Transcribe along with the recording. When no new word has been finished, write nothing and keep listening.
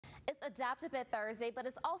It's Adopt a Pet Thursday, but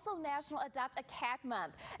it's also National Adopt a Cat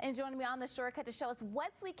Month. And joining me on the shortcut to show us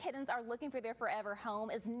what sweet kittens are looking for their forever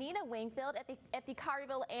home is Nina Wingfield at the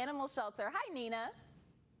Collierville Animal Shelter. Hi, Nina.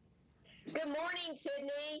 Good morning,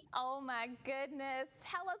 Sydney. Oh my goodness.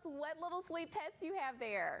 Tell us what little sweet pets you have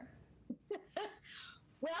there.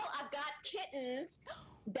 Well, I've got kittens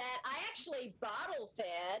that I actually bottle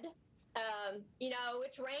fed.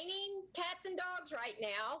 It's raining cats and dogs right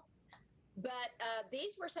now, but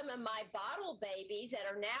these were some of my bottle babies that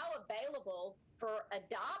are now available for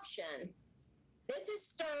adoption. This is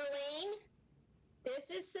Sterling.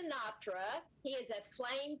 This is Sinatra. He is a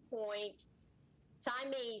Flame Point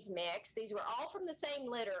Siamese mix. These were all from the same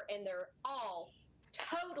litter, and they're all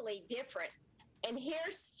totally different. And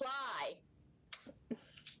here's Sly.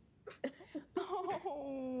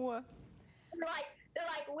 Oh. They're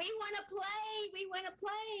like, we want to play.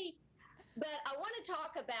 But I want to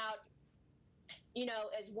talk about,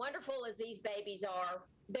 as wonderful as these babies are,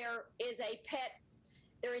 there is an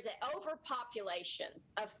overpopulation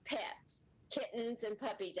of pets, kittens and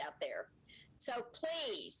puppies out there. So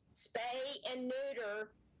please spay and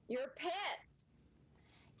neuter your pets.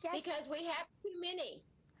 Yes. Because we have too many.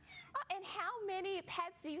 And how many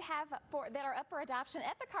pets do you have that are up for adoption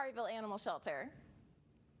at the Collierville Animal Shelter?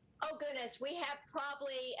 Oh goodness, we have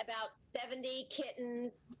probably about 70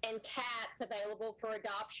 kittens and cats available for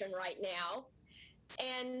adoption right now,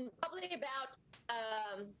 and probably about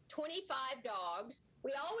 25 dogs.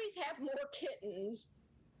 We always have more kittens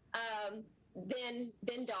than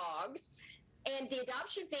dogs, and the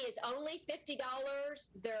adoption fee is only $50.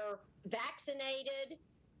 They're vaccinated,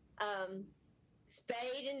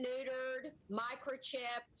 spayed and neutered,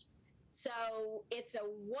 microchipped. So it's a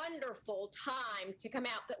wonderful time to come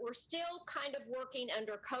out, but we're still kind of working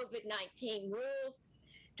under COVID-19 rules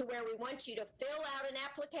to where we want you to fill out an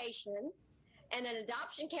application, and an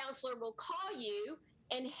adoption counselor will call you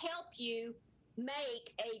and help you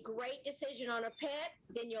make a great decision on a pet.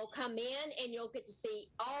 Then you'll come in and you'll get to see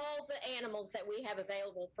all the animals that we have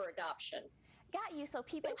available for adoption. Got you. So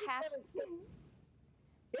people have...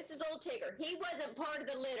 This is little Tigger. He wasn't part of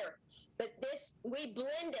the litter, but we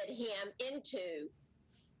blended him into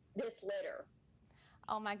this litter.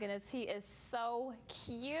 Oh my goodness, he is so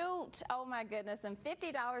cute. Oh my goodness, and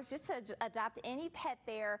 $50 just to adopt any pet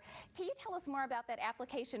there. Can you tell us more about that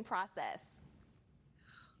application process?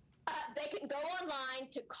 They can go online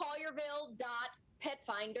to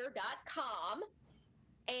collierville.petfinder.com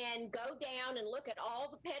and go down and look at all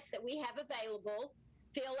the pets that we have available.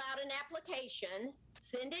 Fill out an application,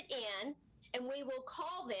 send it in, and we will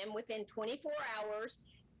call them within 24 hours,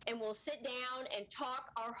 and we'll sit down and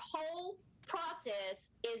talk. Our whole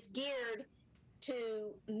process is geared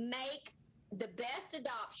to make the best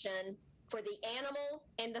adoption for the animal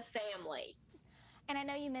and the family. And I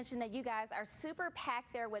know you mentioned that you guys are super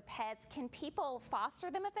packed there with pets. Can people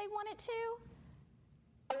foster them if they wanted to?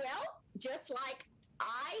 Well, just like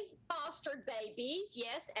I fostered babies,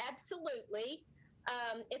 yes, absolutely.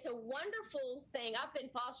 It's a wonderful thing. I've been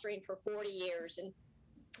fostering for 40 years, and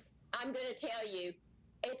I'm going to tell you,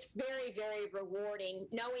 it's very, very rewarding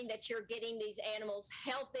knowing that you're getting these animals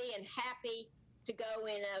healthy and happy to go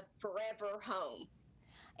in a forever home.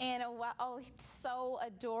 And so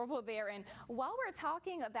adorable there. And while we're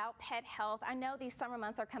talking about pet health, I know these summer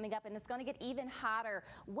months are coming up and it's going to get even hotter.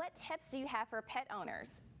 What tips do you have for pet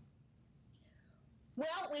owners?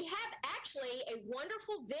 Well, we have actually a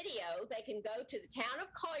wonderful video. They can go to the Town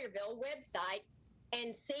of Collierville website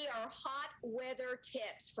and see our hot weather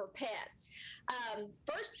tips for pets.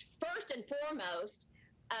 First and foremost,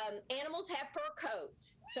 animals have fur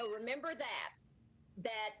coats. So remember that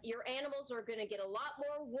your animals are going to get a lot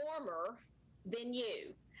more warmer than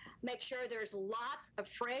you. Make sure there's lots of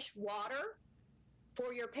fresh water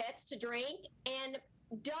for your pets to drink, and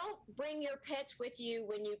don't bring your pets with you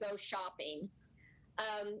when you go shopping.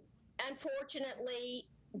 Unfortunately,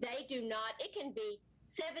 they do not. It can be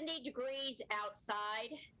 70 degrees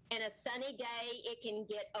outside, and a sunny day, it can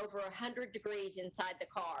get over 100 degrees inside the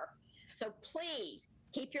car. So please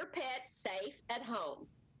keep your pets safe at home.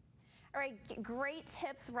 All right, great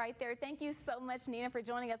tips right there. Thank you so much, Nina, for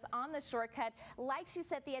joining us on The Shortcut. Like she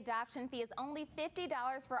said, the adoption fee is only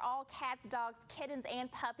 $50 for all cats, dogs, kittens,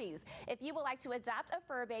 and puppies. If you would like to adopt a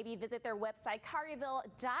fur baby, visit their website,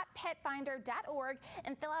 collierville.petfinder.org,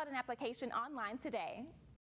 and fill out an application online today.